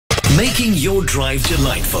Making your drive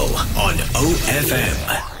delightful on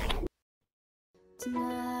OFM.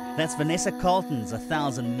 That's Vanessa Carlton's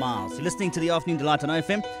 1,000 Miles. You're listening to the Afternoon Delight on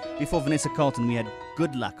OFM. Before Vanessa Carlton, we had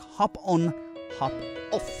Good Luck. Hop on, hop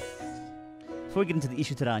off. Before we get into the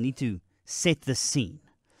issue today, I need to set the scene.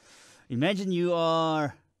 Imagine you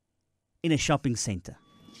are in a shopping center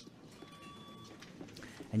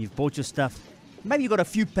and you've bought your stuff. Maybe you've got a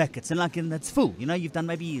few packets and that's full. You know, you've done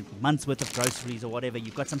maybe a month's worth of groceries or whatever.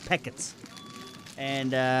 You've got some packets.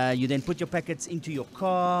 And you then put your packets into your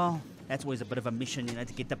car. That's always a bit of a mission, you know,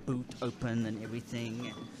 to get the boot open and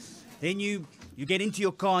everything. Then you get into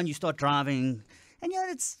your car and you start driving. And, you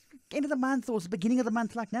know, it's end of the month or it's the beginning of the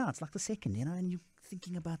month like now. It's like the second, you know, and you're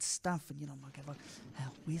thinking about stuff. And, you know, okay,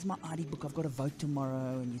 where's my ID book? I've got to vote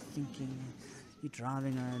tomorrow. And you're thinking, you're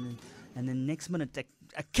driving around. And then next minute,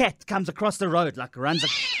 a cat comes across the road, like runs.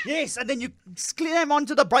 Yes, and then you slam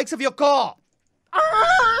onto the brakes of your car.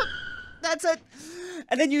 That's it.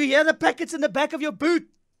 And then you hear the packets in the back of your boot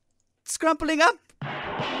scrumpling up.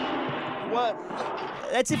 What?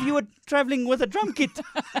 That's if you were traveling with a drum kit.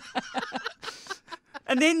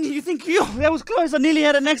 And then you think, phew, that was close. I nearly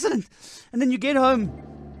had an accident. And then you get home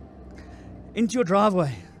into your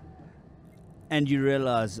driveway and you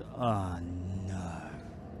realize, oh no,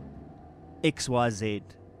 XYZ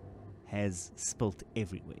has spilt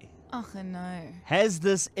everywhere. Oh no. Has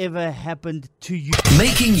this ever happened to you?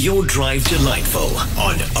 Making your drive delightful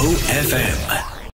on OFM.